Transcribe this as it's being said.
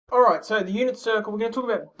Alright, so the unit circle, we're going to talk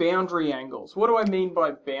about boundary angles. What do I mean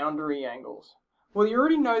by boundary angles? Well, you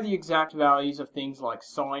already know the exact values of things like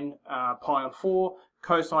sine pi on 4,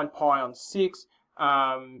 cosine pi on 6,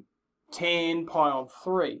 tan pi on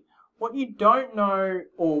 3. What you don't know,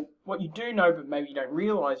 or what you do know but maybe you don't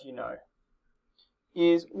realise you know,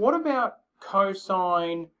 is what about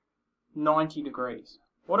cosine 90 degrees?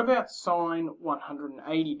 What about sine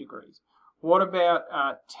 180 degrees? What about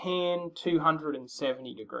tan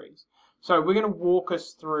 270 degrees? So we're going to walk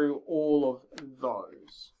us through all of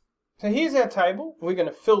those. So here's our table. We're going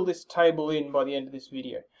to fill this table in by the end of this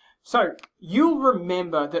video. So you'll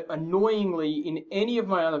remember that annoyingly in any of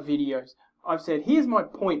my other videos, I've said here's my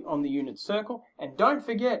point on the unit circle, and don't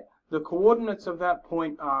forget the coordinates of that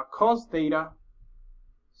point are cos theta,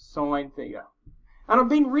 sine theta. And I've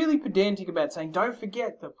been really pedantic about saying don't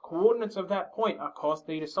forget the coordinates of that point are cos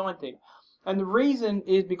theta, sine theta. And the reason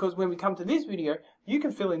is because when we come to this video, you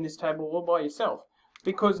can fill in this table all by yourself.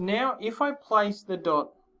 Because now if I place the dot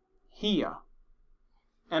here,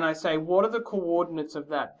 and I say what are the coordinates of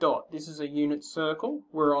that dot? This is a unit circle.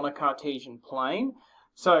 We're on a Cartesian plane.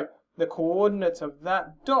 So the coordinates of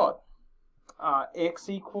that dot are x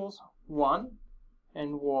equals 1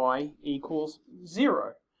 and y equals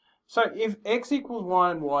 0. So if x equals 1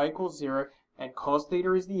 and y equals 0 and cos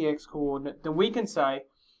theta is the x coordinate, then we can say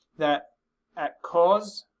that at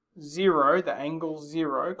cos 0, the angle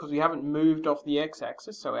 0, because we haven't moved off the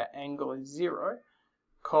x-axis, so our angle is 0,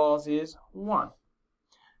 cos is 1.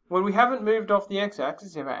 When we haven't moved off the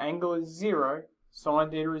x-axis, if our angle is 0,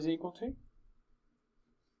 sine theta is equal to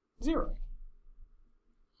 0.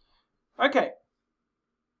 Okay,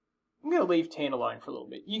 I'm going to leave tan alone for a little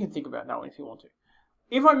bit. You can think about that one if you want to.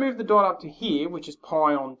 If I move the dot up to here, which is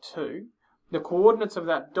pi on 2, the coordinates of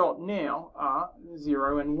that dot now are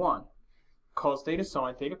 0 and 1. Cos theta,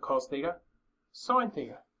 sine theta, cos theta, sine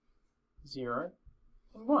theta. 0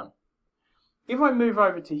 and 1. If I move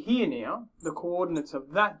over to here now, the coordinates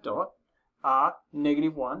of that dot are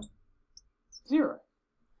negative 1, 0.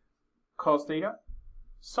 Cos theta,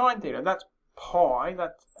 sine theta. That's pi,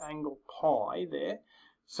 that's angle pi there.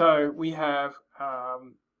 So we have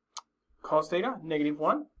cos theta, negative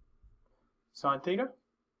 1, sine theta,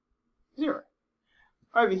 0.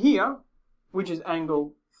 Over here, which is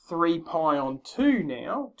angle 3 pi on 2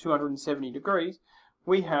 now, 270 degrees,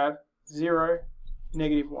 we have 0,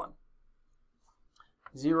 negative 1.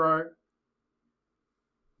 0,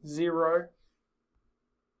 0,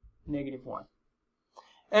 negative 1.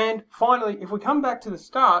 And finally, if we come back to the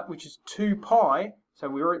start, which is 2 pi, so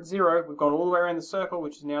we were at 0, we've gone all the way around the circle,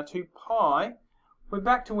 which is now 2 pi, we're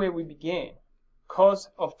back to where we began. Cos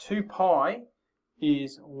of 2 pi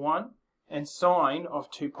is 1, and sine of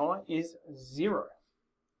 2 pi is 0.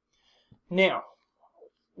 Now,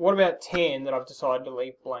 what about tan that I've decided to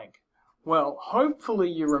leave blank? Well, hopefully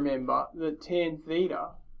you remember that tan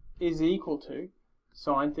theta is equal to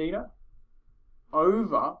sine theta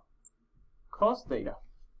over cos theta.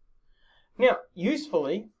 Now,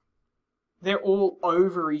 usefully, they're all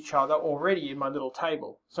over each other already in my little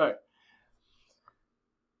table. So,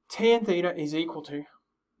 tan theta is equal to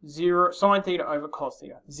 0, sine theta over cos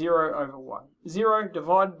theta, 0 over 1. 0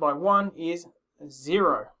 divided by 1 is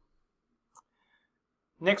 0.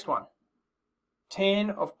 Next one,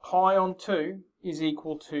 tan of pi on 2 is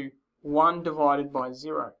equal to 1 divided by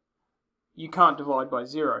 0. You can't divide by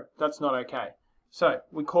 0. That's not okay. So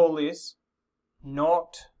we call this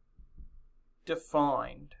not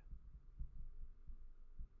defined.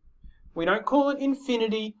 We don't call it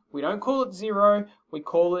infinity. We don't call it 0. We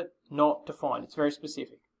call it not defined. It's very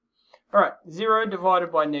specific. All right, 0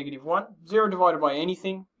 divided by negative 1. 0 divided by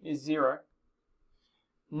anything is 0.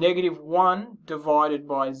 Negative 1 divided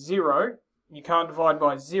by 0, you can't divide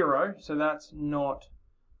by 0, so that's not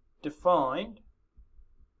defined.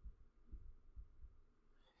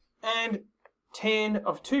 And tan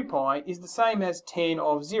of 2 pi is the same as tan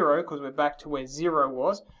of 0, because we're back to where 0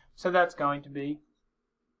 was, so that's going to be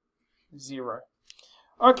 0.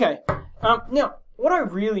 Okay, now, what I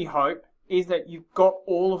really hope is that you've got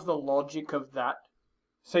all of the logic of that,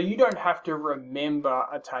 so you don't have to remember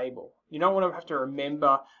a table. You don't want to have to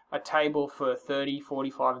remember a table for 30,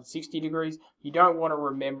 45, and 60 degrees. You don't want to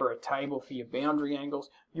remember a table for your boundary angles.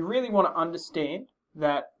 You really want to understand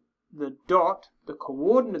that the dot, the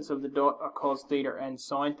coordinates of the dot are cos theta and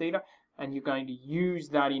sine theta, and you're going to use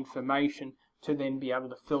that information to then be able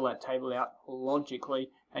to fill that table out logically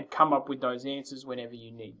and come up with those answers whenever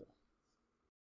you need them.